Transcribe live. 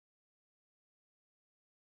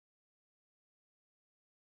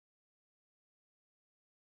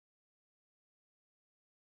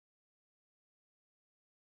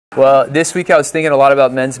Well, this week I was thinking a lot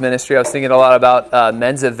about men's ministry. I was thinking a lot about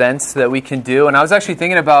men's events that we can do. And I was actually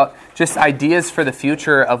thinking about just ideas for the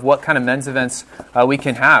future of what kind of men's events we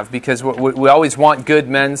can have. Because we always want good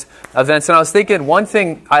men's events. And I was thinking one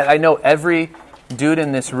thing I know every dude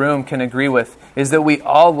in this room can agree with is that we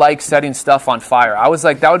all like setting stuff on fire. I was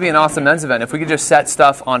like, that would be an awesome men's event if we could just set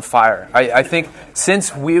stuff on fire. I think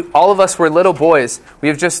since all of us were little boys, we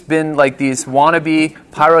have just been like these wannabe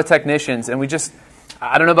pyrotechnicians. And we just...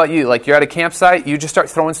 I don't know about you, like you're at a campsite, you just start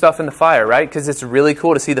throwing stuff in the fire, right? Because it's really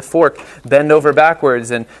cool to see the fork bend over backwards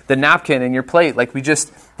and the napkin in your plate. Like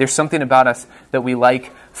there's something about us that we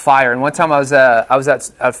like fire. And one time I was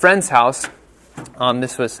at a friend's house.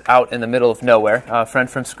 This was out in the middle of nowhere. A friend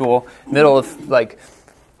from school, middle of like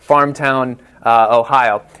farm town,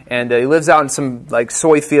 Ohio, and he lives out in some like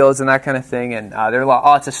soy fields and that kind of thing. And there are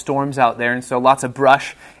lots of storms out there, and so lots of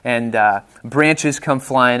brush and branches come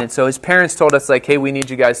flying. And so his parents told us, like, hey, we need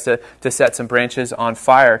you guys to set some branches on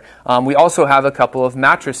fire. We also have a couple of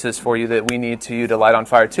mattresses for you that we need you to light on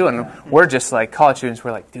fire too. And we're just like college students.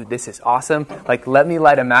 We're like, dude, this is awesome. Like, let me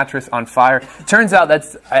light a mattress on fire. Turns out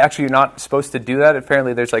that's actually you're not supposed to do that.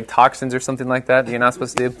 Apparently there's like toxins or something like that you're not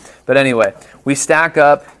supposed to do. But anyway, we stack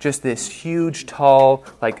up just this huge, tall,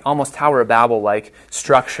 like almost Tower of Babel-like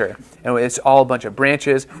structure. And it's all a bunch of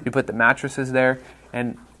branches. We put the mattresses there.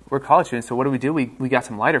 And we're college students, so what do? We got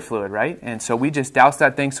some lighter fluid, right? And so we just douse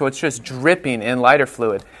that thing so it's just dripping in lighter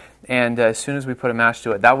fluid. And as soon as we put a match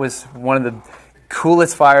to it, that was one of the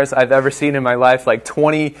coolest fires I've ever seen in my life, like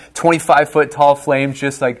 25-foot tall flames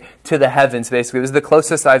just like to the heavens, basically. It was the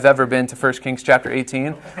closest I've ever been to 1 Kings chapter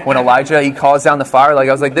 18 when Elijah, he calls down the fire. Like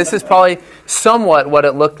I was like, this is probably somewhat what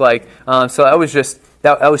it looked like. So that was just...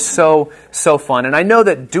 That was so fun. And I know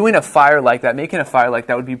that doing a fire like that, making a fire like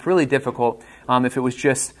that would be really difficult if it was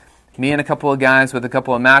just me and a couple of guys with a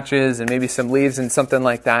couple of matches and maybe some leaves and something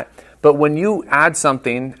like that. But when you add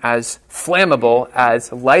something as flammable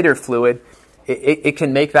as lighter fluid, it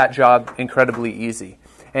can make that job incredibly easy.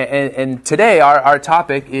 And today our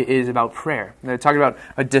topic is about prayer. We're talking about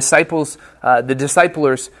the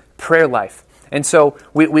discipler's prayer life. And so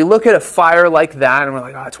we look at a fire like that and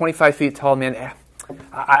we're like, 25 feet tall, man.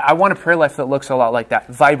 I want a prayer life that looks a lot like that.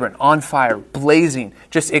 Vibrant, on fire, blazing,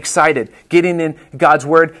 just excited, getting in God's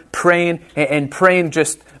Word, praying, and praying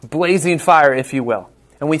just blazing fire, if you will.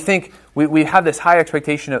 And we think, we have this high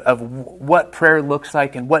expectation of what prayer looks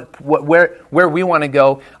like and where we want to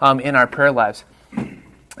go in our prayer lives.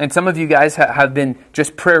 And some of you guys have been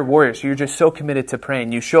just prayer warriors. You're just so committed to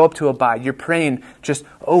praying. You show up to Abide. You're praying just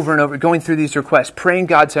over and over, going through these requests, praying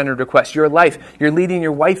God-centered requests. Your life, you're leading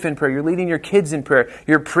your wife in prayer. You're leading your kids in prayer.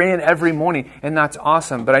 You're praying every morning, and that's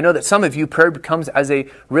awesome. But I know that some of you, prayer becomes as a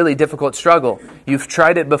really difficult struggle. You've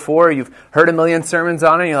tried it before. You've heard a million sermons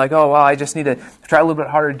on it. And you're like, oh, well, I just need to try a little bit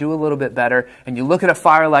harder, do a little bit better. And you look at a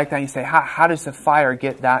fire like that, and you say, how does the fire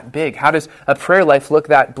get that big? How does a prayer life look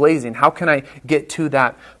that blazing? How can I get to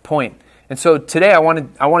that point? And so today I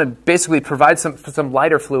want to basically provide some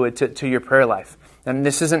lighter fluid to your prayer life. And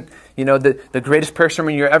this isn't, the greatest prayer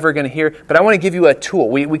sermon you're ever going to hear, but I want to give you a tool.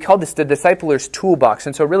 We call this the discipler's toolbox.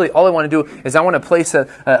 And so really all I want to do is I want to place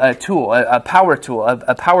a tool, a power tool,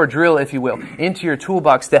 a power drill, if you will, into your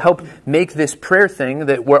toolbox to help make this prayer thing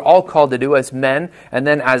that we're all called to do as men and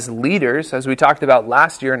then as leaders. As we talked about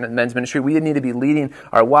last year in the men's ministry, we need to be leading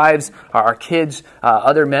our wives, our kids,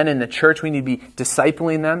 other men in the church. We need to be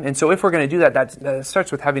discipling them. And so if we're going to do that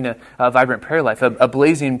starts with having a vibrant prayer life, a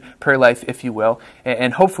blazing prayer life, if you will.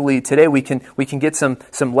 And hopefully today we can get some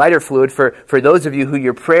lighter fluid for those of you who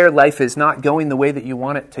your prayer life is not going the way that you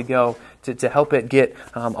want it to go, to help it get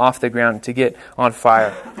off the ground, to get on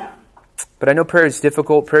fire. But I know prayer is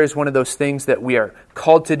difficult. Prayer is one of those things that we are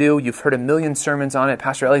called to do. You've heard a million sermons on it.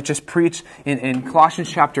 Pastor Elliot just preached in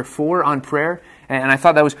Colossians chapter 4 on prayer. And I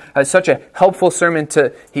thought that was such a helpful sermon.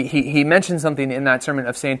 He mentioned something in that sermon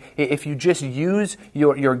of saying, if you just use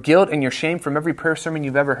your guilt and your shame from every prayer sermon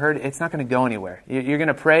you've ever heard, it's not going to go anywhere. You're going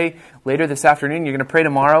to pray later this afternoon, you're going to pray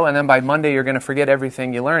tomorrow, and then by Monday you're going to forget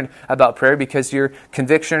everything you learned about prayer because your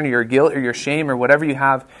conviction or your guilt or your shame or whatever you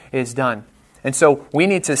have is done. And so we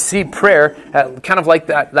need to see prayer kind of like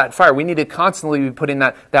that fire. We need to constantly be putting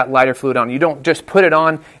that lighter fluid on. You don't just put it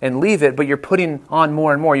on and leave it, but you're putting on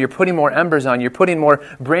more and more. You're putting more embers on. You're putting more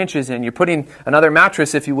branches in. You're putting another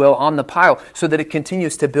mattress, if you will, on the pile so that it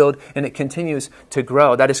continues to build and it continues to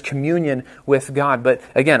grow. That is communion with God. But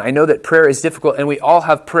again, I know that prayer is difficult and we all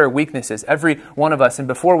have prayer weaknesses, every one of us. And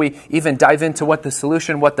before we even dive into what the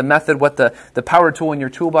solution, what the method, what the power tool in your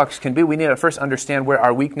toolbox can be, we need to first understand where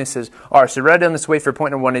our weaknesses are. So write it down this way for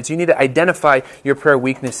point number one, is you need to identify your prayer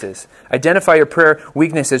weaknesses. Identify your prayer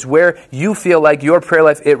weaknesses, where you feel like your prayer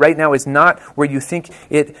life right now is not where you think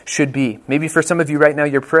it should be. Maybe for some of you right now,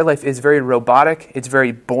 your prayer life is very robotic. It's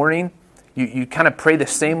very boring. You kind of pray the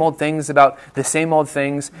same old things about the same old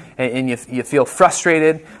things, and you feel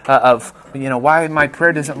frustrated of, why my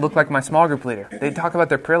prayer doesn't look like my small group leader. They talk about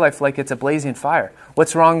their prayer life like it's a blazing fire.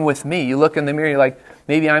 What's wrong with me? You look in the mirror, you're like,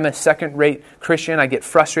 maybe I'm a second-rate Christian. I get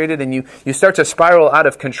frustrated, and you start to spiral out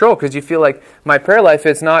of control because you feel like my prayer life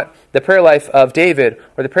is not the prayer life of David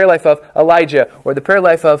or the prayer life of Elijah or the prayer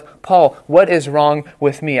life of Paul. What is wrong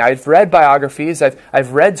with me? I've read biographies.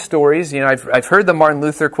 I've read stories. I've heard the Martin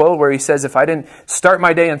Luther quote where he says, if I didn't start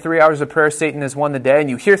my day in 3 hours of prayer, Satan has won the day. And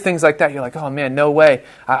you hear things like that, you're like, oh man, no way.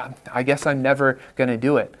 I guess I'm never going to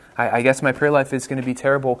do it. I guess my prayer life is going to be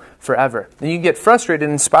terrible forever. And you get frustrated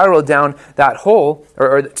and spiral down that hole,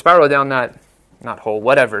 or spiral down that, not hole,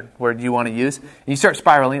 whatever word you want to use. And you start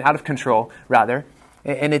spiraling out of control, rather.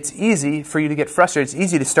 And it's easy for you to get frustrated. It's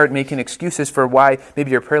easy to start making excuses for why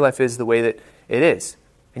maybe your prayer life is the way that it is.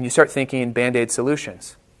 And you start thinking in Band-Aid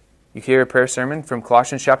solutions. You hear a prayer sermon from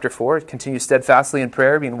Colossians chapter 4, continue steadfastly in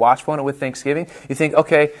prayer, being watchful in it with thanksgiving. You think,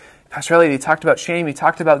 okay, Pastor Elliot, he talked about shame, he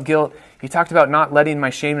talked about guilt, he talked about not letting my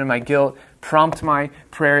shame and my guilt prompt my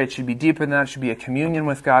prayer. It should be deeper than that. It should be a communion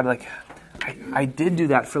with God. Like, I did do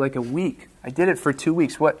that for like a week. I did it for 2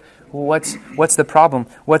 weeks. What's the problem?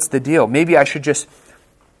 What's the deal? Maybe I should just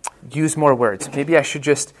use more words. Maybe I should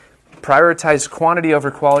just prioritize quantity over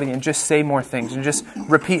quality and just say more things and just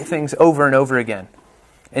repeat things over and over again.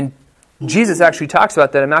 And Jesus actually talks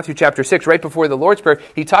about that in Matthew chapter 6, right before the Lord's Prayer.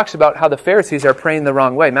 He talks about how the Pharisees are praying the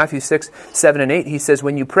wrong way. Matthew 6, 7, and 8, he says,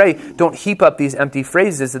 when you pray, don't heap up these empty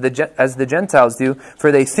phrases as the Gentiles do,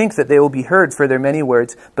 for they think that they will be heard for their many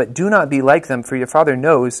words, but do not be like them, for your Father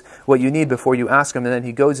knows what you need before you ask Him. And then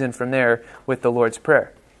he goes in from there with the Lord's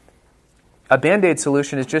Prayer. A Band-Aid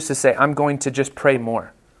solution is just to say, I'm going to just pray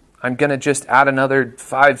more. I'm going to just add another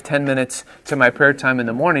 5-10 minutes to my prayer time in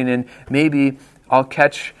the morning, and maybe I'll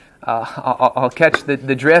catch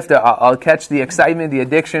the drift. I'll catch the excitement, the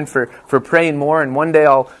addiction for praying more. And one day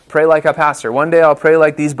I'll pray like a pastor. One day I'll pray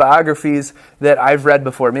like these biographies that I've read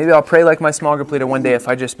before. Maybe I'll pray like my small group leader one day if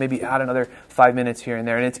I just maybe add another 5 minutes here and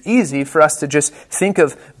there. And it's easy for us to just think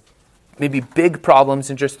of maybe big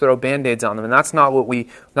problems and just throw Band-Aids on them. And that's not what we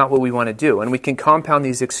want to do. And we can compound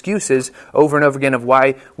these excuses over and over again of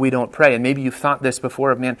why we don't pray. And maybe you've thought this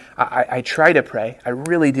before of, man, I try to pray. I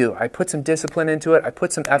really do. I put some discipline into it. I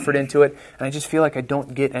put some effort into it. And I just feel like I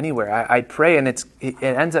don't get anywhere. I pray and it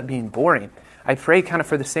ends up being boring. I pray kind of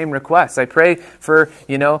for the same requests. I pray for,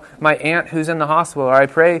 my aunt who's in the hospital, or I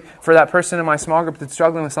pray for that person in my small group that's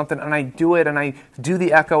struggling with something, and I do it, and I do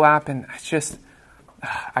the Echo app, and I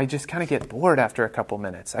just kind of get bored after a couple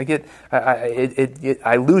minutes.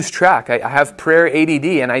 I lose track. I have prayer ADD,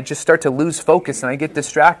 and I just start to lose focus, and I get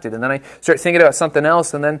distracted, and then I start thinking about something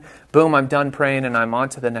else, and then boom, I'm done praying, and I'm on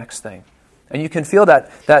to the next thing. And you can feel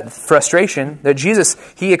that frustration that Jesus,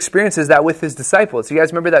 He experiences that with His disciples. You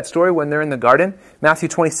guys remember that story when they're in the garden? Matthew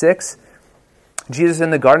 26. Jesus in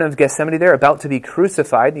the Garden of Gethsemane there, about to be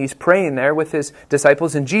crucified. He's praying there with His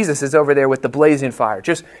disciples, and Jesus is over there with the blazing fire,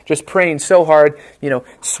 just praying so hard.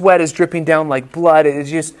 Sweat is dripping down like blood. It's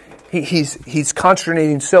just he's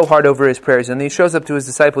consternating so hard over His prayers. And He shows up to His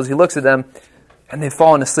disciples. He looks at them, and they've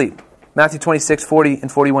fallen asleep. Matthew 26, 40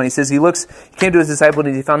 and 41. He says he came to His disciples,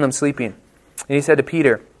 and He found them sleeping. And He said to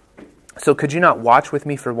Peter, so could you not watch with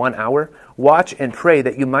me for 1 hour? Watch and pray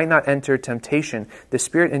that you might not enter temptation. The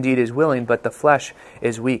spirit indeed is willing, but the flesh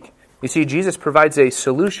is weak. You see, Jesus provides a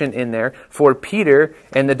solution in there for Peter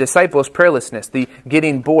and the disciples' prayerlessness, the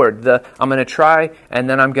getting bored, the I'm going to try and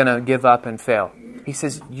then I'm going to give up and fail. He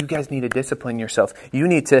says, you guys need to discipline yourself. You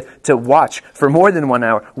need to watch for more than 1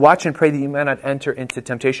 hour. Watch and pray that you might not enter into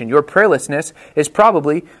temptation. Your prayerlessness is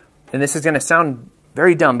probably, and this is going to sound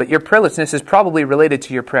very dumb, but your prayerlessness is probably related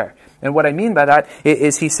to your prayer. And what I mean by that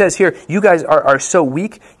is He says here, you guys are so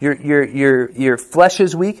weak, your flesh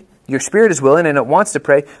is weak, your spirit is willing and it wants to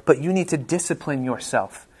pray, but you need to discipline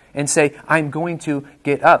yourself and say, I'm going to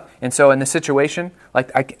get up. And so in the situation, like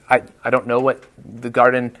I don't know what the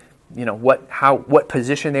garden, what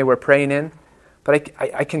position they were praying in, but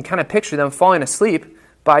I can kind of picture them falling asleep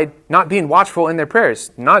by not being watchful in their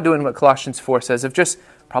prayers, not doing what Colossians 4 says, of just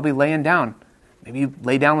probably laying down. Maybe you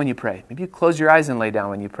lay down when you pray. Maybe you close your eyes and lay down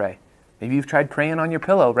when you pray. Maybe you've tried praying on your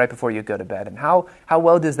pillow right before you go to bed. And how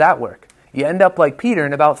well does that work? You end up like Peter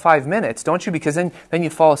in about 5 minutes, don't you? Because then you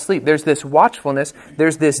fall asleep. There's this watchfulness,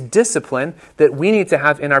 there's this discipline that we need to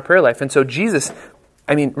have in our prayer life. And so Jesus,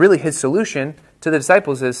 really His solution to the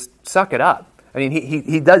disciples is suck it up. I mean,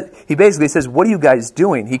 he basically says, what are you guys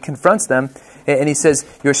doing? He confronts them, and he says,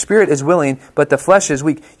 your spirit is willing, but the flesh is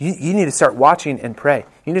weak. You need to start watching and pray.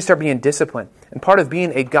 You need to start being disciplined. And part of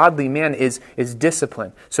being a godly man is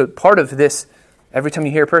discipline. So part of this, every time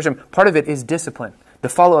you hear a person, part of it is discipline. The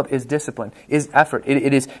follow-up is discipline, is effort.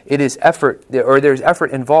 It is effort, or there's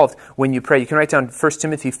effort involved when you pray. You can write down 1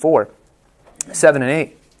 Timothy 4, 7 and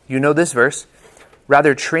 8. You know this verse.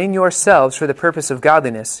 Rather, train yourselves for the purpose of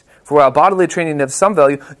godliness. For while bodily training of some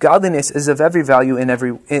value, godliness is of value in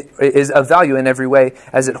every way,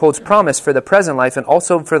 as it holds promise for the present life and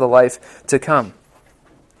also for the life to come.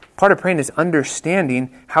 Part of praying is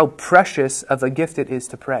understanding how precious of a gift it is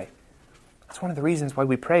to pray. That's one of the reasons why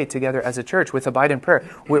we pray together as a church with Abide in Prayer.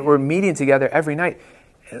 We're meeting together every night,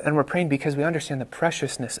 and we're praying because we understand the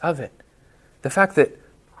preciousness of it. The fact that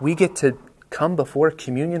we get to come before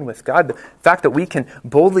communion with God, the fact that we can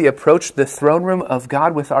boldly approach the throne room of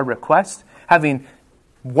God with our requests, having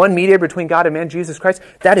one mediator between God and man, Jesus Christ,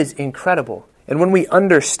 that is incredible. And when we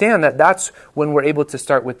understand that, that's when we're able to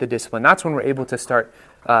start with the discipline. That's when we're able to start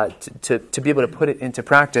to be able to put it into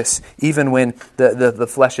practice, even when the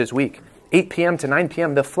flesh is weak. 8 p.m. to 9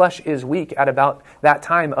 p.m., the flesh is weak at about that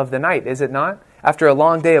time of the night, is it not? After a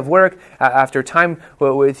long day of work, after time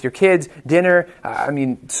with your kids, dinner,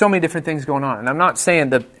 so many different things going on. And I'm not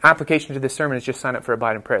saying the application to this sermon is just sign up for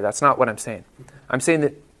Abide in Prayer. That's not what I'm saying. I'm saying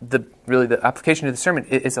that the application to the sermon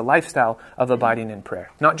is a lifestyle of abiding in prayer.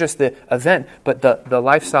 Not just the event, but the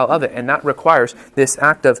lifestyle of it. And that requires this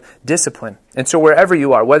act of discipline. And so wherever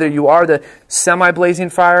you are, whether you are the semi-blazing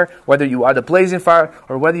fire, whether you are the blazing fire,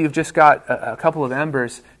 or whether you've just got a couple of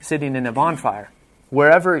embers sitting in a bonfire,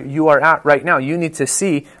 wherever you are at right now, you need to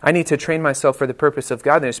see, I need to train myself for the purpose of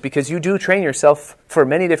godliness, because you do train yourself for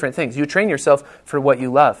many different things. You train yourself for what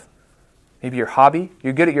you love. Maybe your hobby.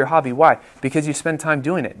 You're good at your hobby. Why? Because you spend time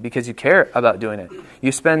doing it. Because you care about doing it.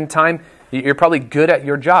 You spend time, you're probably good at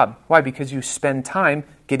your job. Why? Because you spend time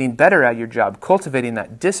getting better at your job, cultivating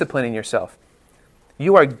that, disciplining yourself.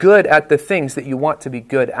 You are good at the things that you want to be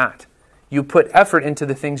good at. You put effort into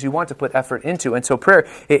the things you want to put effort into. And so prayer,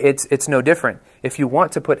 it's no different. If you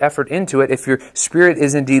want to put effort into it, if your spirit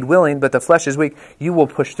is indeed willing, but the flesh is weak, you will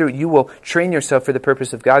push through. You will train yourself for the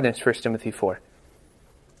purpose of godliness, 1 Timothy 4.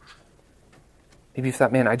 Maybe you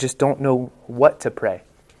thought, man, I just don't know what to pray.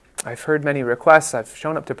 I've heard many requests. I've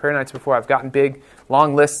shown up to prayer nights before. I've gotten big,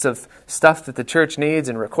 long lists of stuff that the church needs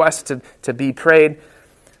and requests to be prayed.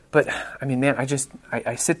 But,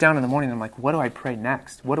 I sit down in the morning and I'm like, what do I pray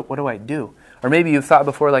next? What do I do? Or maybe you've thought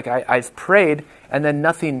before, like, I've prayed and then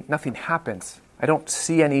nothing happens. I don't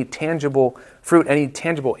see any tangible fruit, any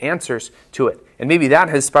tangible answers to it. And maybe that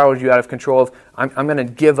has spiraled you out of control of, I'm going to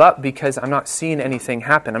give up because I'm not seeing anything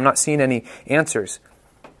happen. I'm not seeing any answers.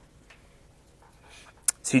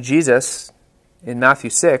 See, Jesus, in Matthew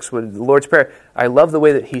 6, with the Lord's Prayer, I love the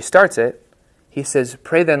way that he starts it. He says,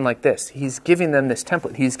 pray then like this. He's giving them this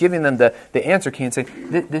template. He's giving them the answer key and saying,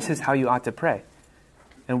 this is how you ought to pray.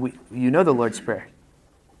 And you know the Lord's Prayer,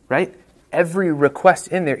 right? Every request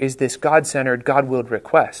in there is this God-centered, God-willed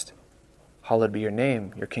request. Hallowed be your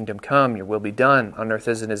name, your kingdom come, your will be done, on earth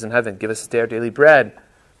as it is in heaven. Give us this day our daily bread.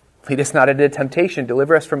 Lead us not into temptation,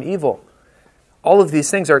 deliver us from evil. All of these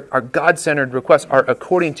things are God-centered requests, are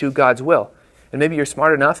according to God's will. And maybe you're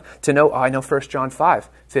smart enough to know, I know 1 John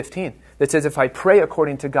 5:15, that says if I pray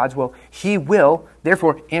according to God's will, He will,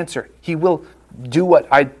 therefore, answer. He will do what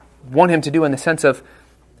I want Him to do in the sense of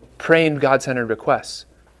praying God-centered requests.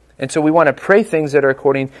 And so we want to pray things that are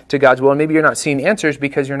according to God's will. And maybe you're not seeing answers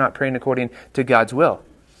because you're not praying according to God's will.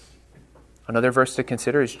 Another verse to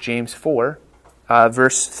consider is James 4,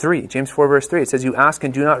 verse 3. James 4, verse 3. It says, you ask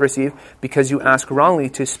and do not receive because you ask wrongly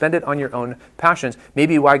to spend it on your own passions.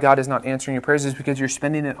 Maybe why God is not answering your prayers is because you're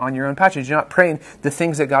spending it on your own passions. You're not praying the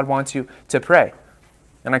things that God wants you to pray.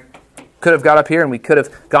 And I could have got up here and we could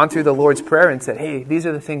have gone through the Lord's Prayer and said, hey, these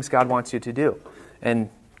are the things God wants you to do.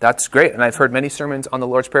 And that's great. And I've heard many sermons on the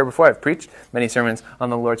Lord's Prayer before. I've preached many sermons on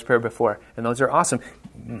the Lord's Prayer before. And those are awesome.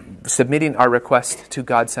 Submitting our requests to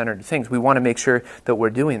God-centered things. We want to make sure that we're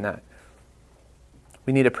doing that.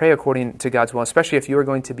 We need to pray according to God's will, especially if you are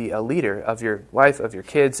going to be a leader of your life, of your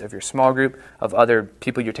kids, of your small group, of other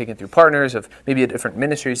people you're taking through partners, of maybe different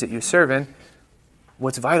ministries that you serve in.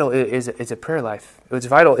 What's vital is a prayer life. What's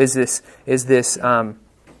vital is this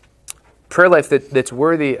prayer life that's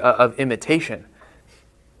worthy of imitation.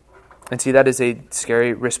 And see, that is a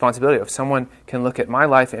scary responsibility. If someone can look at my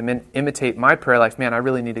life and imitate my prayer life, man, I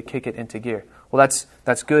really need to kick it into gear. Well,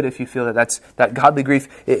 that's good if you feel that godly grief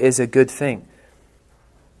is a good thing.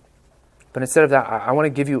 But instead of that, I want to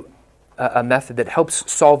give you a method that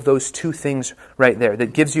helps solve those two things right there,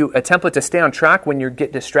 that gives you a template to stay on track when you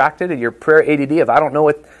get distracted, your prayer ADD of I don't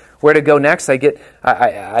know where to go next.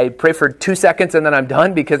 I pray for 2 seconds and then I'm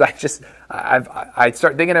done because I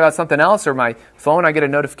start thinking about something else, or my phone I get a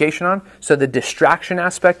notification on. So the distraction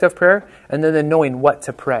aspect of prayer, and then the knowing what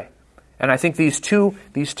to pray. And I think these two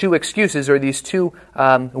excuses, or these two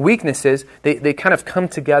weaknesses, they kind of come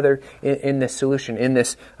together in this solution, in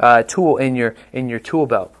this tool in your tool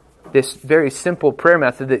belt. This very simple prayer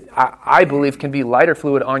method that I believe can be lighter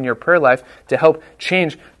fluid on your prayer life to help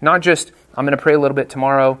change, not just I'm going to pray a little bit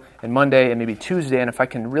tomorrow and Monday and maybe Tuesday, and if I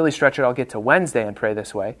can really stretch it, I'll get to Wednesday and pray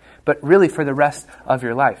this way, but really for the rest of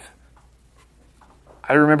your life.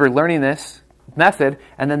 I remember learning this method,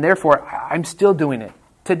 and then therefore I'm still doing it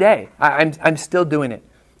today. I'm still doing it.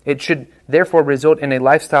 It should therefore result in a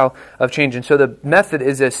lifestyle of change. And so the method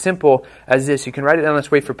is as simple as this. You can write it down this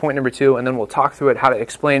way for point number 2, and then we'll talk through it, how to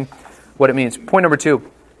explain what it means. Point number 2,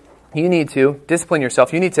 you need to discipline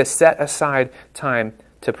yourself. You need to set aside time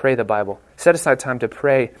to pray the Bible. Set aside time to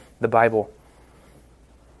pray the Bible.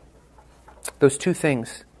 Those two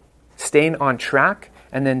things, staying on track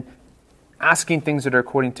and then asking things that are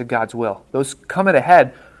according to God's will. Those come at a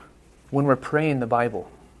head when we're praying the Bible.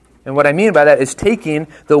 And what I mean by that is taking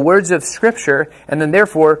the words of Scripture and then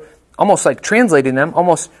therefore almost like translating them,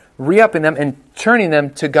 almost re-upping them and turning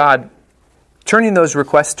them to God. Turning those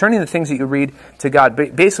requests, turning the things that you read to God.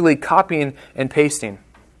 Basically copying and pasting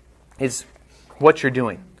is what you're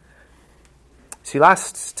doing. See,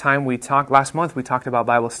 last month we talked about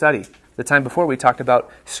Bible study. The time before we talked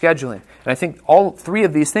about scheduling. And I think all three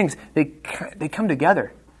of these things, they come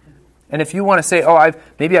together. And if you want to say,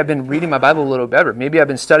 maybe I've been reading my Bible a little better, maybe I've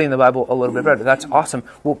been studying the Bible a little bit better, that's awesome.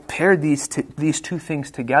 Well, pair these two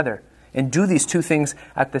things together and do these two things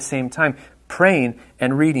at the same time. Praying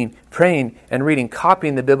and reading,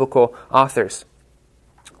 copying the biblical authors.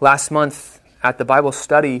 Last month at the Bible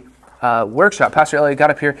study workshop, Pastor Elliot got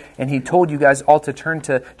up here and he told you guys all to turn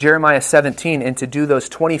to Jeremiah 17 and to do those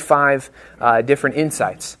 25 different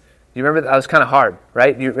insights. You remember that was kind of hard,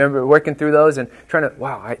 right? You remember working through those and trying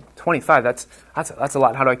to, 25, that's a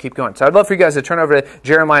lot. How do I keep going? So I'd love for you guys to turn over to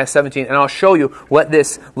Jeremiah 17 and I'll show you what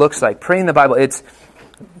this looks like. Praying the Bible, it's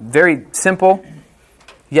very simple,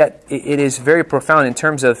 yet it is very profound in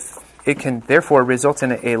terms of it can therefore result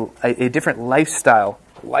in a different lifestyle,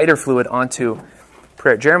 lighter fluid onto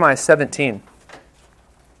prayer. Jeremiah 17.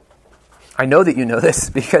 I know that you know this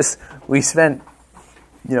because we spent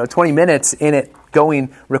 20 minutes in it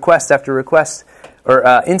going request after request, or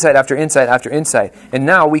insight after insight after insight. And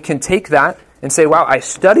now we can take that and say, wow, I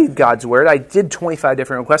studied God's Word. I did 25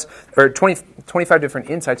 different requests, or 25 different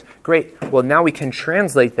insights. Great. Well, now we can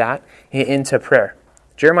translate that into prayer.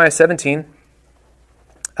 Jeremiah 17,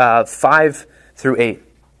 5 through 8.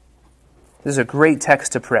 This is a great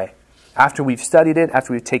text to pray. After we've studied it,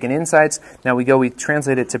 after we've taken insights, now we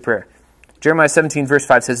translate it to prayer. Jeremiah 17, verse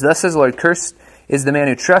 5 says, Thus says the Lord, cursed is the man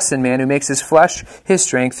who trusts in man, who makes his flesh his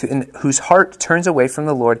strength, and whose heart turns away from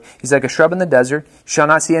the Lord. He's like a shrub in the desert. He shall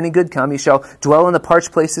not see any good come. He shall dwell in the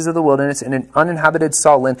parched places of the wilderness, in an uninhabited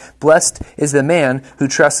salt land. Blessed is the man who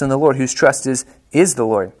trusts in the Lord, whose trust is the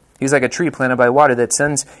Lord. He's like a tree planted by water that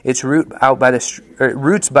sends its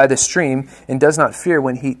roots by the stream and does not fear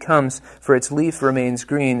when heat comes, for its leaf remains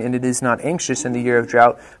green, and it is not anxious in the year of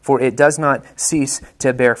drought, for it does not cease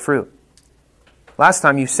to bear fruit. Last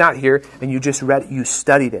time you sat here and you just read it, you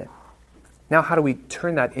studied it. Now how do we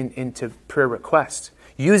turn that into prayer requests?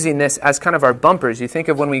 Using this as kind of our bumpers. You think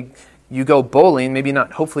of when you go bowling,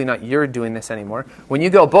 hopefully not you're doing this anymore. When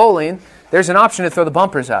you go bowling, there's an option to throw the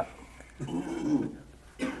bumpers up.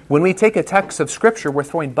 When we take a text of Scripture, we're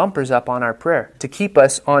throwing bumpers up on our prayer to keep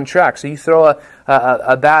us on track. So you throw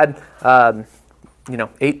a bad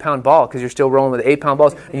 8-pound ball because you're still rolling with 8-pound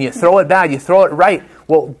balls, and you throw it bad, you throw it right.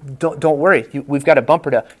 Well, don't worry. We've got a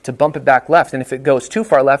bumper to bump it back left, and if it goes too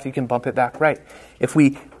far left, you can bump it back right. If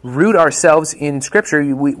we root ourselves in Scripture,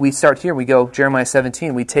 we start here. We go Jeremiah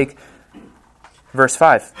 17. We take verse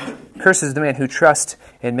 5. Cursed is the man who trusts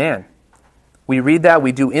in man. We read that,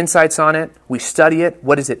 we do insights on it, we study it.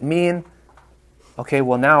 What does it mean? Okay,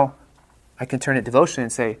 well now I can turn it devotionally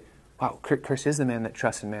and say, wow, cursed is the man that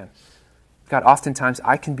trusts in man. God, oftentimes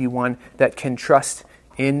I can be one that can trust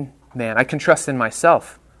in man. I can trust in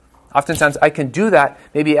myself. Oftentimes I can do that.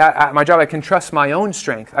 Maybe at my job I can trust my own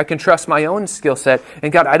strength. I can trust my own skill set.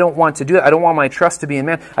 And God, I don't want to do that. I don't want my trust to be in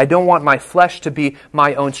man. I don't want my flesh to be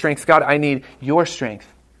my own strength. God, I need your strength.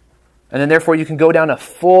 And then therefore you can go down a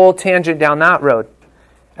full tangent down that road.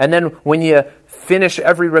 And then when you finish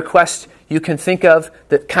every request you can think of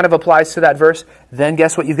that kind of applies to that verse, then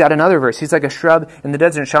guess what? You've got another verse. He's like a shrub in the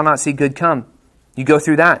desert and shall not see good come. You go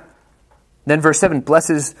through that. Then verse 7,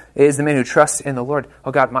 blessed is the man who trusts in the Lord.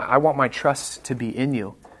 Oh God, I want my trust to be in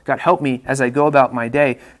you. God, help me as I go about my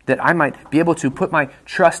day that I might be able to put my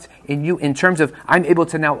trust in you in terms of I'm able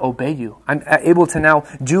to now obey you. I'm able to now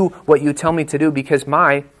do what you tell me to do because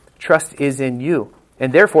my trust is in you.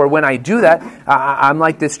 And therefore, when I do that, I'm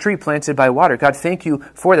like this tree planted by water. God, thank you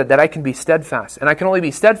for that I can be steadfast. And I can only be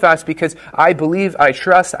steadfast because I believe, I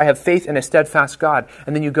trust, I have faith in a steadfast God.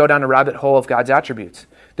 And then you go down a rabbit hole of God's attributes.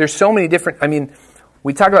 There's so many different,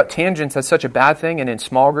 we talk about tangents as such a bad thing, and in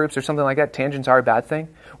small groups or something like that, tangents are a bad thing.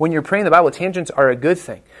 When you're praying the Bible, tangents are a good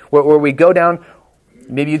thing. Where we go down,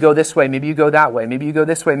 maybe you go this way, maybe you go that way, maybe you go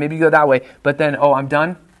this way, maybe you go that way, but then, I'm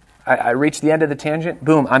done. I reach the end of the tangent,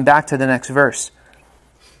 boom, I'm back to the next verse.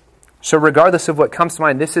 So regardless of what comes to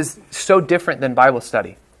mind, this is so different than Bible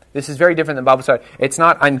study. This is very different than Bible study. It's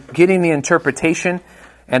not, I'm getting the interpretation,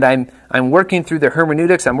 and I'm working through the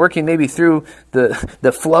hermeneutics, I'm working maybe through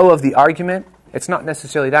the flow of the argument. It's not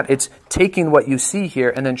necessarily that. It's taking what you see here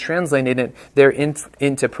and then translating it there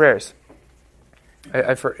into prayers.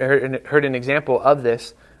 I've heard an example of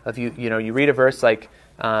this, of you read a verse like,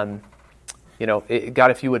 God,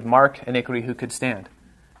 if you would mark iniquity, who could stand?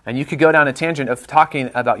 And you could go down a tangent of talking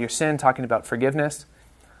about your sin, talking about forgiveness.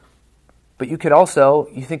 But you could also,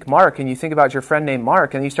 you think Mark, and you think about your friend named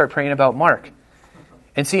Mark, and you start praying about Mark.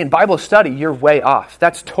 And see, in Bible study, you're way off.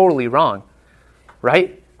 That's totally wrong,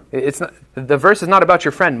 right? It's not, the verse is not about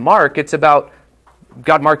your friend Mark, it's about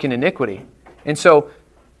God marking iniquity. And so,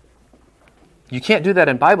 you can't do that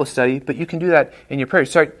in Bible study, but you can do that in your prayer.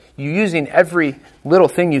 Start using every little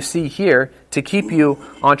thing you see here to keep you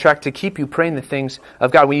on track, to keep you praying the things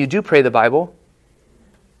of God. When you do pray the Bible,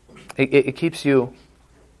 it keeps you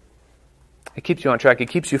on track. It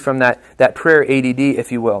keeps you from that prayer ADD,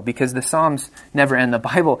 if you will, because the Psalms never end. The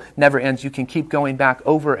Bible never ends. You can keep going back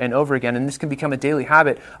over and over again, and this can become a daily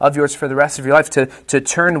habit of yours for the rest of your life to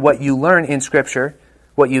turn what you learn in Scripture,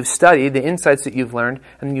 what you've studied, the insights that you've learned,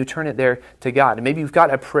 and then you turn it there to God. And maybe you've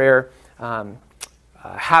got a prayer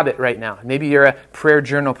habit right now. Maybe you're a prayer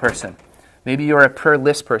journal person. Maybe you're a prayer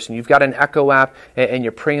list person. You've got an Echo app, and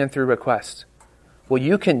you're praying through requests. Well,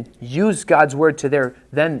 you can use God's word to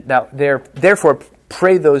therefore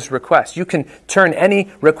pray those requests. You can turn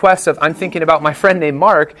any request of, I'm thinking about my friend named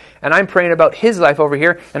Mark, and I'm praying about his life over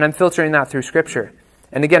here, and I'm filtering that through Scripture.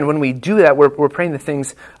 And again, when we do that, we're praying the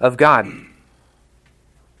things of God.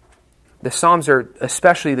 The Psalms are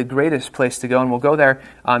especially the greatest place to go, and we'll go there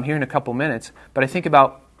here in a couple minutes. But I think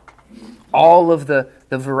about all of the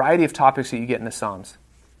variety of topics that you get in the Psalms.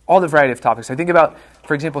 All the variety of topics. I think about,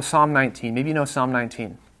 for example, Psalm 19. Maybe you know Psalm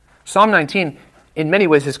 19. Psalm 19, in many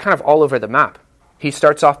ways, is kind of all over the map. He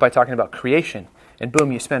starts off by talking about creation, and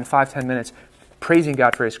boom, you spend 5-10 minutes praising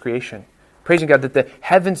God for His creation. Praising God that the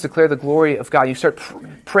heavens declare the glory of God. You start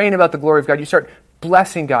praying about the glory of God. You start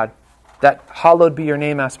blessing God. That hallowed be your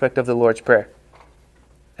name aspect of the Lord's Prayer.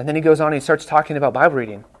 And then he goes on and he starts talking about Bible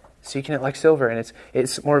reading. Seeking it like silver, and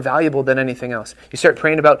it's more valuable than anything else. You start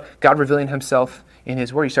praying about God revealing Himself in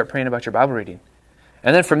His Word. You start praying about your Bible reading.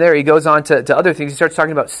 And then from there, he goes on to other things. He starts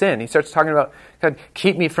talking about sin. He starts talking about, God,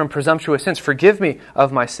 keep me from presumptuous sins. Forgive me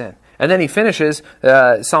of my sin. And then he finishes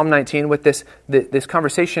Psalm 19 with this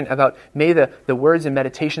conversation about, may the words and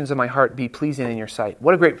meditations of my heart be pleasing in your sight.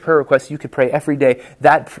 What a great prayer request you could pray every day.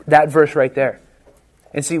 That verse right there.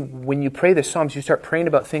 And see, when you pray the Psalms, you start praying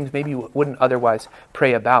about things maybe you wouldn't otherwise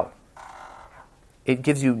pray about. It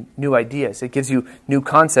gives you new ideas. It gives you new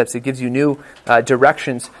concepts. It gives you new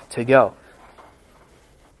directions to go.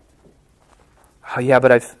 Oh yeah,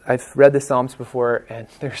 but I've read the Psalms before, and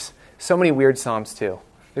there's so many weird Psalms too.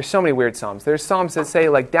 There's so many weird Psalms. There's Psalms that say,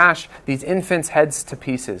 like, dash these infants' heads to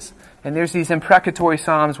pieces. And there's these imprecatory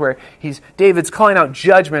Psalms where David's calling out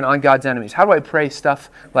judgment on God's enemies. How do I pray stuff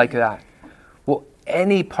like that? Well,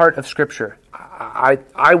 any part of Scripture,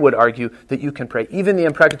 I would argue that you can pray. Even the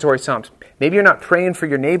imprecatory Psalms. Maybe you're not praying for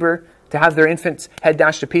your neighbor to have their infant's head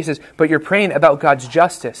dashed to pieces, but you're praying about God's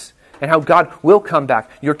justice and how God will come back.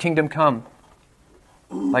 Your kingdom come.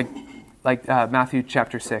 Like Matthew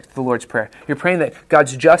chapter 6, the Lord's Prayer. You're praying that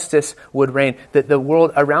God's justice would reign, that the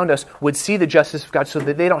world around us would see the justice of God so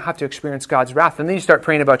that they don't have to experience God's wrath. And then you start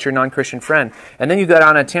praying about your non-Christian friend. And then you go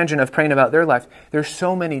down a tangent of praying about their life. There's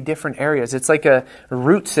so many different areas. It's like a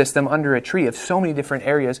root system under a tree of so many different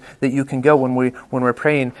areas that you can go when we're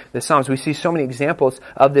praying the Psalms. We see so many examples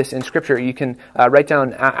of this in Scripture. You can write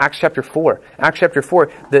down Acts chapter 4. Acts chapter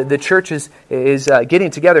 4, the church is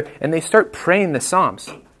getting together and they start praying the Psalms.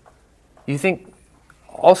 You think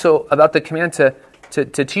also about the command to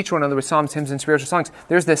teach one another with psalms, hymns, and spiritual songs.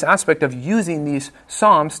 There's this aspect of using these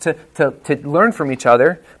psalms to learn from each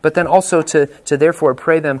other, but then also to therefore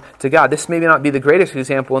pray them to God. This may not be the greatest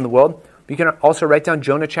example in the world, but you can also write down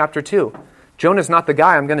Jonah chapter 2. Jonah's not the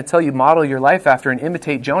guy I'm going to tell you model your life after and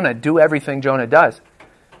imitate Jonah. Do everything Jonah does.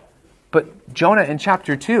 But Jonah in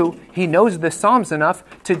chapter 2, he knows the Psalms enough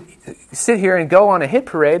to sit here and go on a hit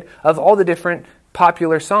parade of all the different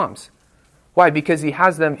popular Psalms. Why? Because he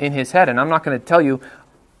has them in his head. And I'm not going to tell you,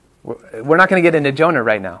 we're not going to get into Jonah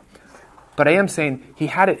right now. But I am saying he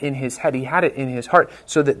had it in his head. He had it in his heart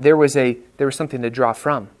so that there was something to draw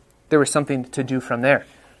from. There was something to do from there.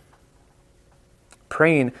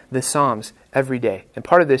 Praying the Psalms every day. And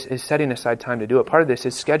part of this is setting aside time to do it. Part of this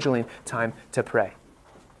is scheduling time to pray.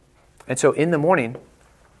 And so in the morning,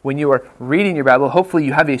 when you are reading your Bible, hopefully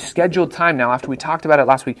you have a scheduled time now, after we talked about it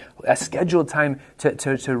last week, a scheduled time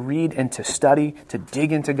to read and to study, to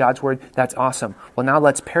dig into God's Word. That's awesome. Well, now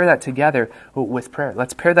let's pair that together with prayer.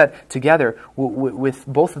 Let's pair that together with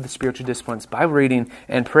both of the spiritual disciplines, Bible reading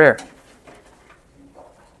and prayer.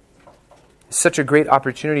 It's such a great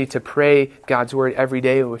opportunity to pray God's Word every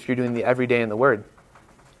day if you're doing the everyday in the Word.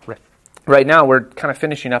 Right now, we're kind of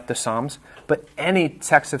finishing up the Psalms, but any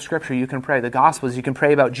text of Scripture you can pray. The Gospels, you can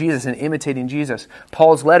pray about Jesus and imitating Jesus.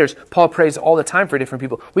 Paul's letters, Paul prays all the time for different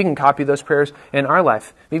people. We can copy those prayers in our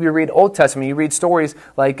life. Maybe you read Old Testament, you read stories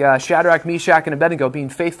like Shadrach, Meshach, and Abednego being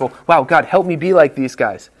faithful. Wow, God, help me be like these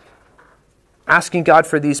guys. Asking God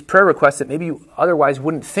for these prayer requests that maybe you otherwise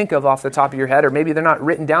wouldn't think of off the top of your head, or maybe they're not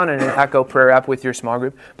written down in an Echo prayer app with your small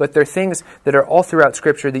group, but they're things that are all throughout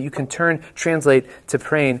Scripture that you can translate to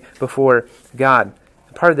praying before God.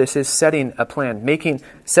 Part of this is setting a plan,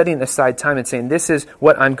 setting aside time and saying, this is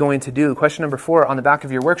what I'm going to do. Question number 4 on the back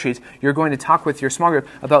of your worksheets, you're going to talk with your small group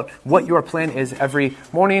about what your plan is every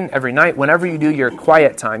morning, every night, whenever you do your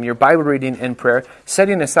quiet time, your Bible reading and prayer,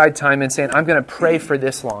 setting aside time and saying, I'm going to pray for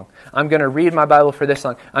this long. I'm going to read my Bible for this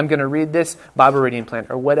long. I'm going to read this Bible reading plan,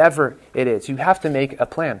 or whatever it is. You have to make a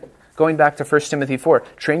plan. Going back to 1 Timothy 4,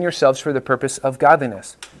 train yourselves for the purpose of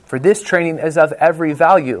godliness. For this training is of every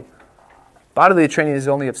value. Bodily training is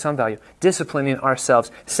only of some value. Disciplining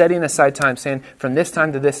ourselves, setting aside time, saying, from this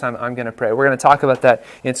time to this time, I'm going to pray. We're going to talk about that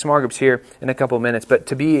in small groups here in a couple of minutes. But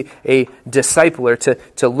to be a discipler,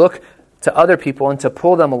 to look to other people and to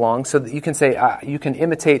pull them along so that you can say, you can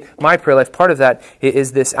imitate my prayer life. Part of that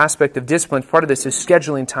is this aspect of discipline. Part of this is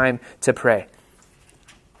scheduling time to pray.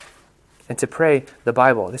 And to pray the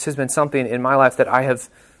Bible. This has been something in my life that I have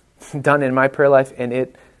done in my prayer life, and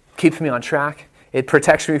it keeps me on track. It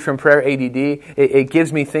protects me from prayer ADD. It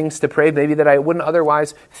gives me things to pray maybe that I wouldn't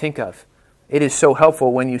otherwise think of. It is so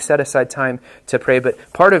helpful when you set aside time to pray. But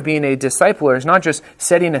part of being a discipler is not just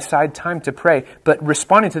setting aside time to pray, but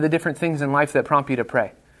responding to the different things in life that prompt you to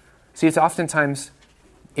pray. See, it's oftentimes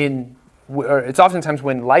when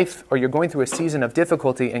life, or you're going through a season of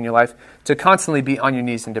difficulty in your life, to constantly be on your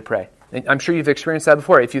knees and to pray. And I'm sure you've experienced that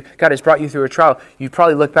before. If God has brought you through a trial, you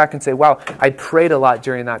probably look back and say, wow, I prayed a lot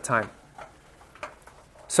during that time.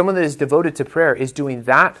 Someone that is devoted to prayer is doing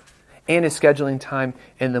that and is scheduling time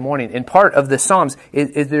in the morning. And part of the Psalms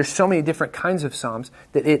is there's so many different kinds of Psalms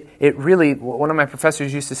that it really, one of my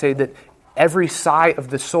professors used to say that every sigh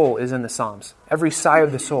of the soul is in the Psalms. Every sigh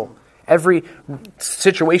of the soul. Every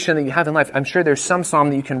situation that you have in life, I'm sure there's some psalm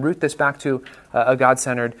that you can root this back to a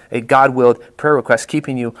God-centered, a God-willed prayer request,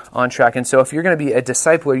 keeping you on track. And so if you're going to be a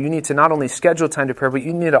discipler, you need to not only schedule time to prayer, but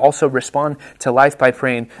you need to also respond to life by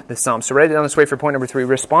praying the Psalm. So write it down this way for point number 3.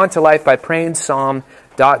 Respond to life by praying Psalm ...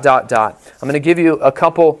 I'm going to give you a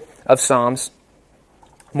couple of Psalms,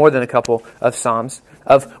 more than a couple of Psalms,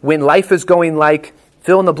 of when life is going like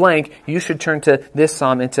fill in the blank, you should turn to this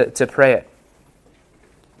Psalm and to pray it.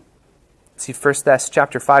 See, 1 Thess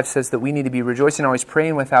chapter 5 says that we need to be rejoicing, always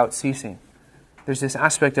praying without ceasing. There's this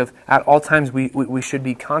aspect of at all times we should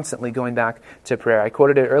be constantly going back to prayer. I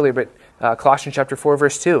quoted it earlier, but Colossians chapter 4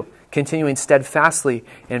 verse 2, continuing steadfastly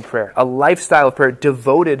in prayer. A lifestyle of prayer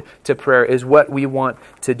devoted to prayer is what we want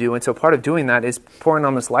to do. And so part of doing that is pouring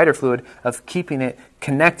on this lighter fluid of keeping it,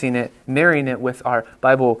 connecting it, marrying it with our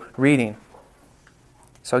Bible reading.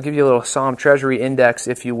 So I'll give you a little Psalm treasury index,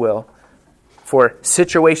 if you will, for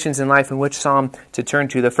situations in life in which Psalm to turn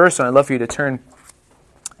to. The first one, I'd love for you to turn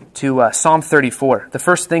to Psalm 34. The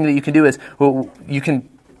first thing that you can do is you can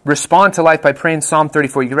respond to life by praying Psalm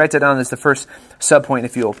 34. You can write that down as the first subpoint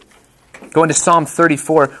if you'll. Go into Psalm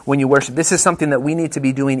 34 when you worship. This is something that we need to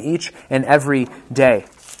be doing each and every day.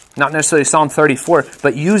 Not necessarily Psalm 34,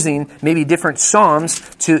 but using maybe different Psalms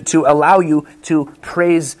to allow you to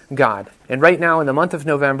praise God. And right now in the month of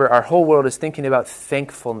November, our whole world is thinking about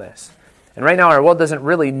thankfulness. And right now our world doesn't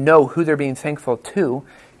really know who they're being thankful to.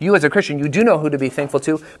 You as a Christian, you do know who to be thankful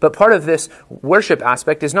to, but part of this worship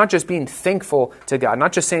aspect is not just being thankful to God,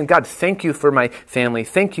 not just saying, God, thank you for my family,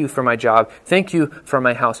 thank you for my job, thank you for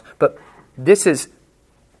my house, but this is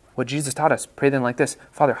what Jesus taught us. Pray then like this: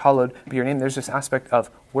 Father, hallowed be your name. There's this aspect of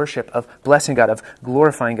worship, of blessing God, of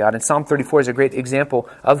glorifying God. And Psalm 34 is a great example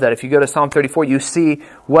of that. If you go to Psalm 34, you see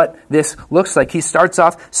what this looks like. He starts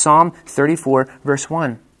off Psalm 34, verse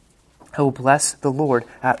 1. I will bless the Lord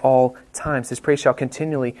at all times. His praise shall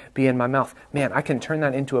continually be in my mouth. Man, I can turn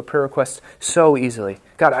that into a prayer request so easily.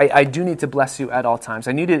 God, I do need to bless you at all times.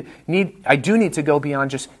 I do need to go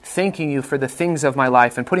beyond just thanking you for the things of my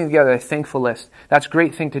life and putting together a thankful list. That's a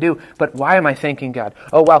great thing to do. But why am I thanking God?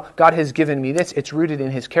 Oh, wow, God has given me this. It's rooted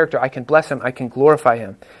in his character. I can bless him. I can glorify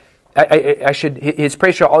him. His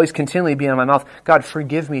praise shall always continually be in my mouth. God,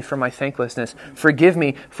 forgive me for my thanklessness. Forgive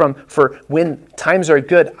me for when times are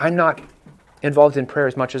good, I'm not involved in prayer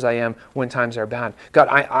as much as I am when times are bad. God,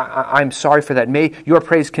 I'm sorry for that. May your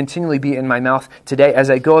praise continually be in my mouth today as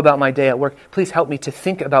I go about my day at work. Please help me to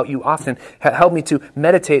think about you often. Help me to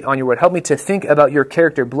meditate on your word. Help me to think about your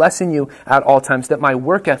character, blessing you at all times, that my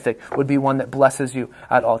work ethic would be one that blesses you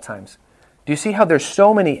at all times. Do you see how there's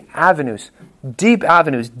so many avenues, deep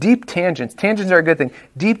tangents? Tangents are a good thing.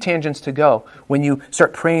 Deep tangents to go when you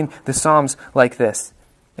start praying the Psalms like this.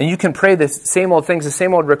 And you can pray the same old things, the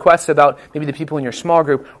same old requests about maybe the people in your small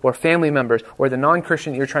group or family members or the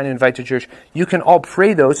non-Christian that you're trying to invite to church. You can all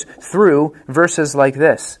pray those through verses like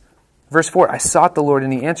this. Verse 4, I sought the Lord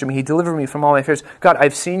and he answered me. He delivered me from all my fears. God,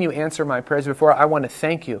 I've seen you answer my prayers before. I want to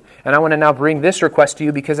thank you. And I want to now bring this request to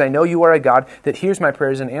you because I know you are a God that hears my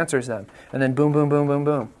prayers and answers them. And then boom, boom, boom, boom,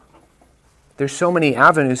 boom. There's so many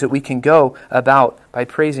avenues that we can go about by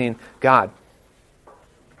praising God.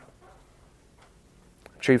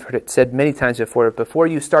 I'm sure you've heard it said many times before. Before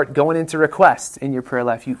you start going into requests in your prayer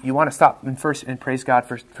life, you want to stop and first and praise God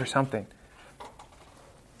for something.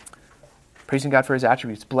 Praising God for his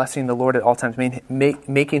attributes, blessing the Lord at all times,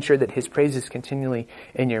 making sure that his praise is continually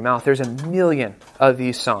in your mouth. There's a million of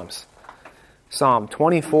these Psalms. Psalm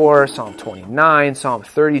 24, Psalm 29, Psalm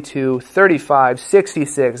 32, 35,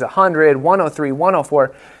 66, 100, 103,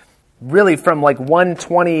 104. Really from like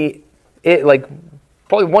 120,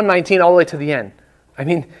 probably 119 all the way to the end. I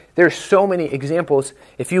mean, there's so many examples.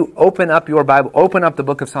 If you open up your Bible, open up the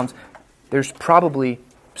book of Psalms, there's probably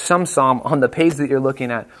some psalm on the page that you're looking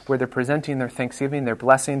at where they're presenting their thanksgiving, their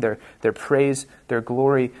blessing, their praise, their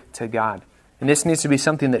glory to God. And this needs to be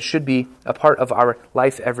something that should be a part of our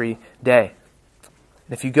life every day.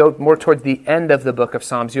 And if you go more towards the end of the book of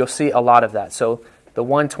Psalms, you'll see a lot of that. So the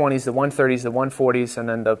 120s, the 130s, the 140s, and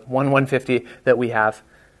then the 150 that we have.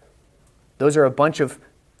 Those are a bunch of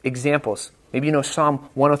examples. Maybe you know Psalm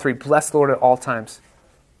 103, bless the Lord at all times.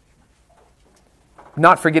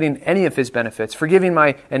 Not forgetting any of his benefits, forgiving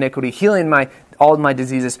my iniquity, healing all of my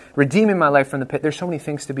diseases, redeeming my life from the pit. There's so many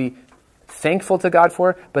things to be thankful to God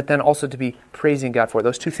for, but then also to be praising God for.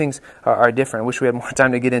 Those two things are different. I wish we had more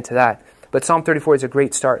time to get into that. But Psalm 34 is a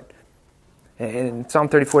great start. And Psalm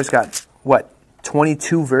 34's got,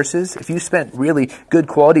 22 verses? If you spent really good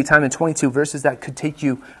quality time in 22 verses, that could take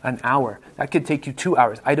you an hour. That could take you 2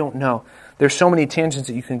 hours. I don't know. There's so many tangents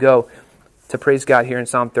that you can go to praise God here in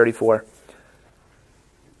Psalm 34.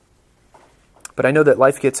 But I know that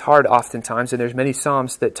life gets hard oftentimes, and there's many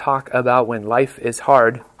Psalms that talk about when life is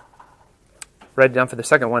hard. Write it down for the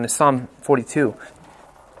second one is Psalm 42.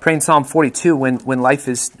 Praying Psalm 42 when life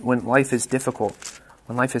is difficult,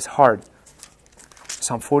 when life is hard.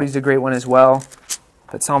 Psalm 40 is a great one as well,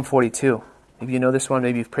 but Psalm 42, maybe you know this one,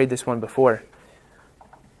 maybe you've prayed this one before.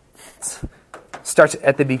 Starts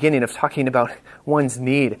at the beginning of talking about one's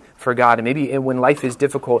need for God. And maybe when life is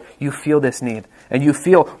difficult, you feel this need. And you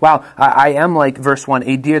feel, wow, I am like verse 1,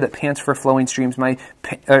 a deer that pants for flowing streams.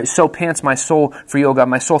 So pants my soul for you, O God.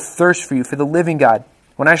 My soul thirsts for you, for the living God.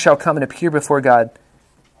 When I shall come and appear before God,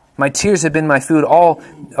 my tears have been my food all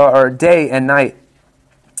or day and night.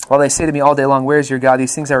 While they say to me all day long, where is your God?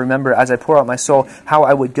 These things I remember as I pour out my soul, how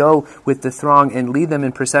I would go with the throng and lead them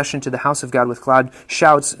in procession to the house of God with loud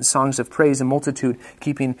shouts and songs of praise and multitude,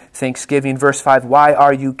 keeping thanksgiving. Verse 5, why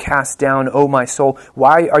are you cast down, O my soul?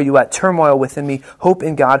 Why are you at turmoil within me? Hope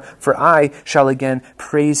in God, for I shall again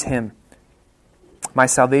praise him, my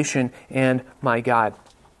salvation and my God.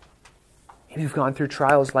 Maybe you've gone through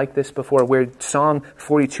trials like this before where Psalm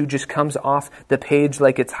 42 just comes off the page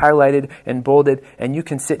like it's highlighted and bolded, and you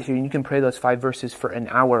can sit here and you can pray those 5 verses for an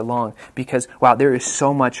hour long because, wow, there is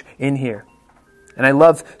so much in here. And I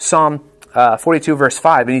love Psalm 42 verse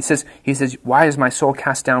 5, and he says, why is my soul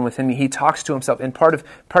cast down within me? He talks to himself, and part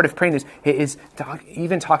of praying is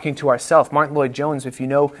even talking to ourselves. Martin Lloyd-Jones, if you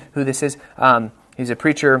know who this is, he's a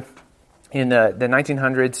preacher in the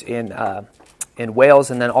 1900s in Wales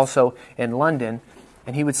and then also in London,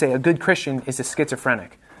 and he would say a good Christian is a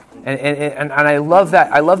schizophrenic. And I love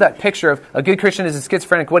that. I love that picture of a good Christian is a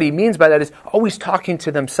schizophrenic. What he means by that is always talking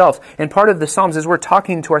to themselves. And part of the Psalms is we're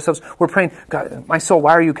talking to ourselves. We're praying, God, my soul,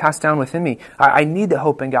 why are you cast down within me? I need to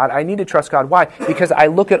hope in God. I need to trust God. Why? Because I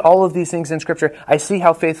look at all of these things in Scripture. I see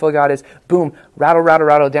how faithful God is. Boom, rattle, rattle,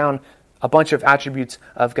 rattle down a bunch of attributes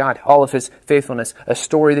of God, all of His faithfulness. A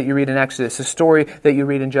story that you read in Exodus, a story that you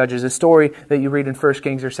read in Judges, a story that you read in 1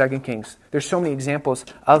 Kings or 2 Kings. There's so many examples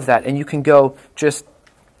of that, and you can go just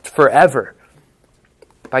forever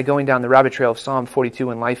by going down the rabbit trail of Psalm 42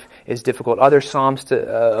 when life is difficult. Other Psalms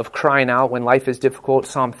of crying out when life is difficult,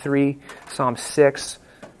 Psalm 3, Psalm 6,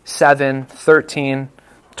 7, 13,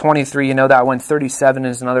 23, you know that one. 37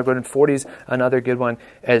 is another good one. 40 is another good one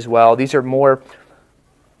as well. These are more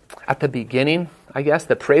at the beginning, I guess.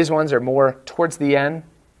 The praise ones are more towards the end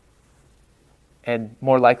and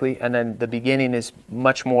more likely, and then the beginning is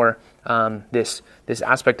much more this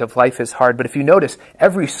aspect of life is hard. But if you notice,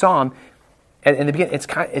 every psalm, in the beginning, it's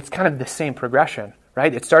kind of the same progression,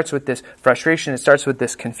 right? It starts with this frustration, it starts with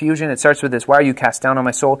this confusion, it starts with this, why are you cast down on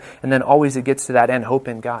my soul? And then always it gets to that end, hope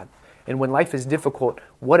in God. And when life is difficult,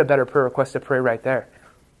 what a better prayer request to pray right there.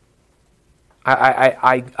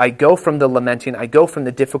 I go from the lamenting, I go from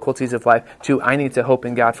the difficulties of life to I need to hope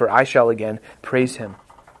in God, for I shall again praise Him.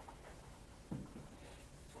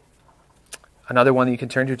 Another one that you can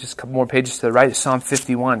turn to just a couple more pages to the right is Psalm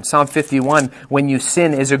 51. Psalm 51, when you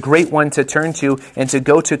sin, is a great one to turn to and to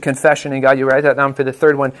go to confession. And God, you write that down for the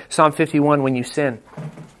third one. Psalm 51, when you sin.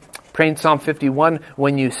 Praying Psalm 51,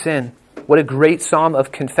 when you sin. What a great psalm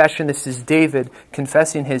of confession. This is David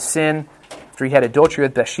confessing his sin after he had adultery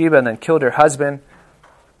with Bathsheba and then killed her husband.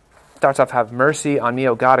 Starts off, have mercy on me,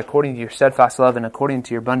 O God, according to your steadfast love and according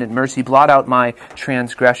to your abundant mercy. Blot out my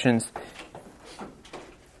transgressions.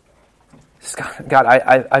 God,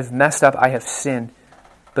 I've messed up, I have sinned.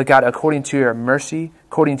 But God, according to your mercy,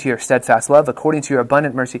 according to your steadfast love, according to your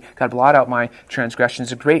abundant mercy, God, blot out my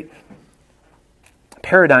transgressions. A great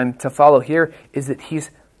paradigm to follow here is that he's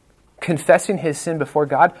confessing his sin before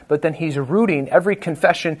God, but then he's rooting every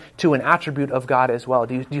confession to an attribute of God as well.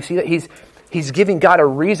 Do you see that? He's giving God a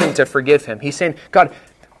reason to forgive him. He's saying, God,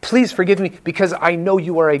 please forgive me because I know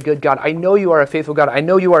you are a good God. I know you are a faithful God. I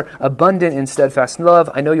know you are abundant in steadfast love.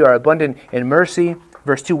 I know you are abundant in mercy.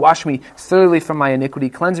 Verse 2, wash me thoroughly from my iniquity.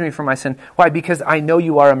 Cleanse me from my sin. Why? Because I know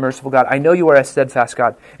you are a merciful God. I know you are a steadfast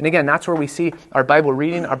God. And again, that's where we see our Bible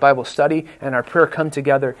reading, our Bible study, and our prayer come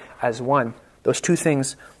together as one. Those two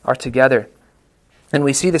things are together. And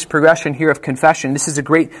we see this progression here of confession. This is a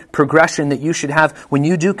great progression that you should have when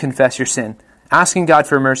you do confess your sin. Asking God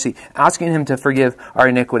for mercy, asking Him to forgive our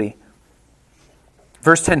iniquity.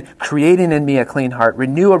 Verse 10, creating in me a clean heart,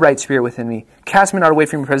 renew a right spirit within me, cast me not away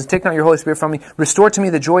from your presence, take not your Holy Spirit from me, restore to me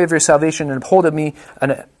the joy of your salvation, and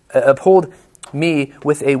uphold me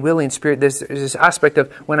with a willing spirit. There's this aspect of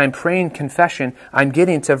when I'm praying confession, I'm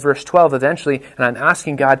getting to verse 12 eventually, and I'm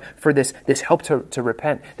asking God for this help to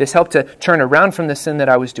repent, this help to turn around from the sin that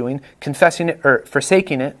I was doing, confessing it or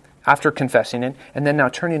forsaking it after confessing it, and then now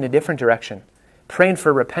turning a different direction. Praying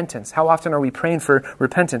for repentance. How often are we praying for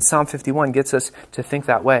repentance? Psalm 51 gets us to think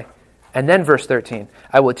that way. And then verse 13,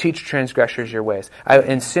 I will teach transgressors your ways,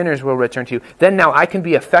 and sinners will return to you. Then now I can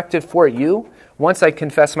be effective for you once I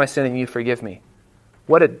confess my sin and you forgive me.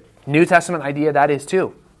 What a New Testament idea that is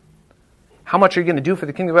too. How much are you going to do for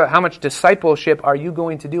the kingdom of God? How much discipleship are you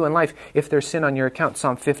going to do in life if there's sin on your account?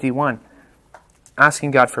 Psalm 51.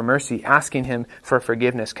 Asking God for mercy, asking Him for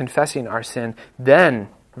forgiveness, confessing our sin. Then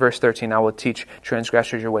verse 13, I will teach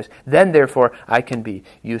transgressors your ways. Then, therefore, I can be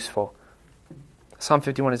useful. Psalm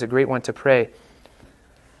 51 is a great one to pray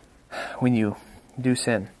when you do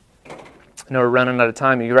sin. I know we're running out of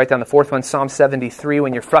time. You write down the fourth one, Psalm 73,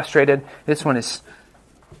 when you're frustrated. This one is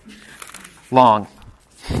long.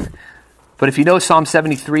 But if you know Psalm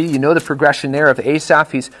 73, you know the progression there of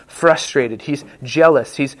Asaph. He's frustrated. He's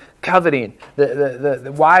jealous. He's coveting.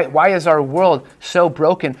 Why is our world so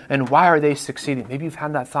broken, and why are they succeeding? Maybe you've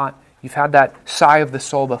had that thought. You've had that sigh of the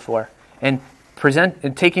soul before. And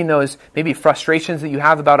taking those maybe frustrations that you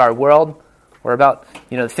have about our world, or about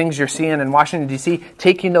the things you're seeing in Washington, D.C.,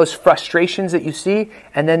 taking those frustrations that you see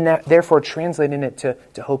and then therefore translating it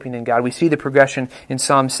to hoping in God. We see the progression in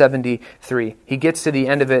Psalm 73. He gets to the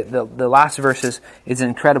end of it. The last verse is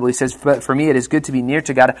incredible. He says, "But for me it is good to be near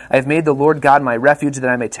to God. I have made the Lord God my refuge, that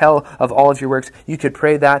I may tell of all of your works." You could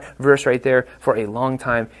pray that verse right there for a long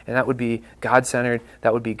time, and that would be God-centered,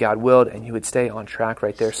 that would be God-willed, and you would stay on track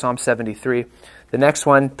right there. Psalm 73. The next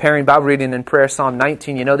one, pairing Bible reading and prayer, Psalm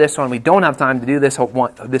 19. You know this one. We don't have time to do this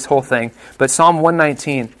whole thing, but Psalm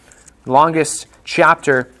 119, longest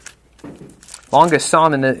psalm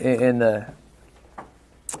in the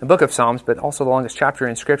book of Psalms, but also the longest chapter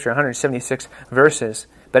in Scripture, 176 verses.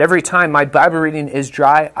 But every time my Bible reading is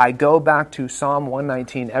dry, I go back to Psalm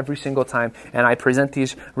 119 every single time, and I present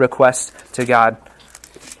these requests to God.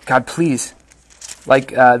 God, please,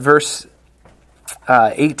 like verse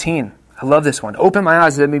 18. I love this one. "Open my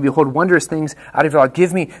eyes that I may behold wondrous things out of your law."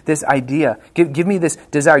 Give me this idea. Give me this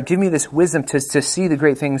desire. Give me this wisdom to see the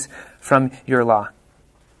great things from your law.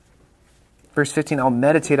 Verse 15, "I'll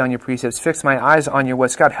meditate on your precepts. Fix my eyes on your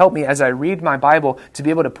words." God, help me as I read my Bible to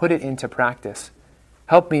be able to put it into practice.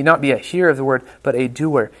 Help me not be a hearer of the word, but a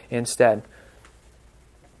doer instead.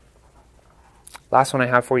 Last one I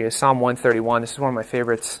have for you is Psalm 131. This is one of my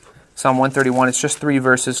favorites. Psalm 131, it's just 3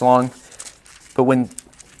 verses long. But when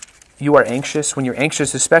you're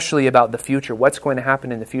anxious especially about the future, what's going to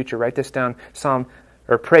happen in the future, write this down,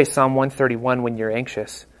 pray Psalm 131 when you're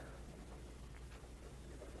anxious.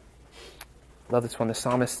 Love this one. The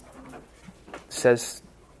psalmist says,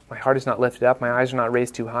 "My heart is not lifted up, my eyes are not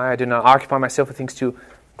raised too high. I do not occupy myself with things too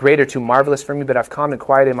great or too marvelous for me, but I've calmed and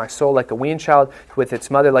quieted my soul like a weaned child with its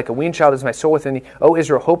mother. Like a weaned child is my soul within thee. O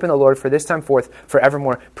Israel, hope in the Lord for this time forth,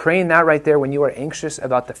 forevermore." Praying that right there when you are anxious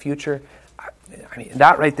about the future,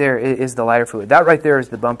 that right there is the lighter fluid. That right there is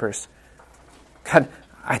the bumpers. God,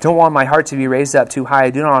 I don't want my heart to be raised up too high. I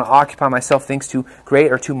do not want to occupy myself things too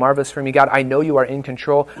great or too marvelous for me. God, I know you are in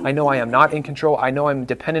control. I know I am not in control. I know I'm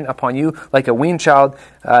dependent upon you like a weaned child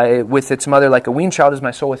with its mother. Like a weaned child is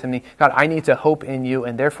my soul within me. God, I need to hope in you,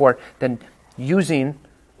 and therefore then using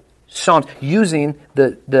Psalms, using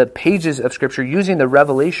the pages of Scripture, using the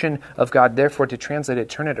revelation of God, therefore to translate it,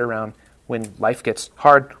 turn it around when life gets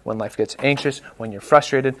hard, when life gets anxious, when you're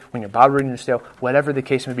frustrated, when your Bible reading is stale, whatever the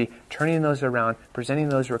case may be, turning those around, presenting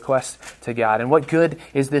those requests to God. And what good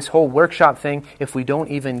is this whole workshop thing if we don't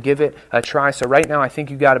even give it a try? So right now I think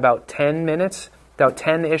you've got about 10 minutes, about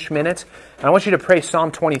 10-ish minutes. And I want you to pray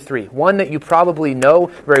Psalm 23, one that you probably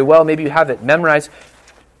know very well. Maybe you have it memorized.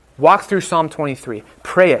 Walk through Psalm 23.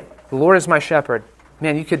 Pray it. The Lord is my shepherd.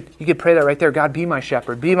 Man, you could pray that right there. God, be my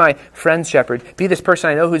shepherd. Be my friend's shepherd. Be this person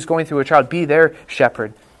I know who's going through a trial. Be their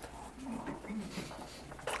shepherd.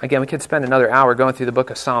 Again, we could spend another hour going through the book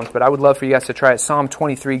of Psalms, but I would love for you guys to try it. Psalm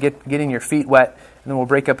 23, getting your feet wet, and then we'll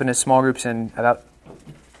break up into small groups in about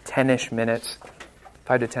 10-ish minutes,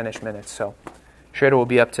 5 to 10-ish minutes. So Shrader will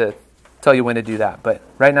be up to tell you when to do that. But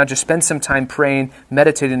right now, just spend some time praying,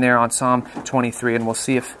 meditating there on Psalm 23, and we'll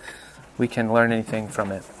see if we can learn anything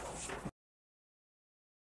from it.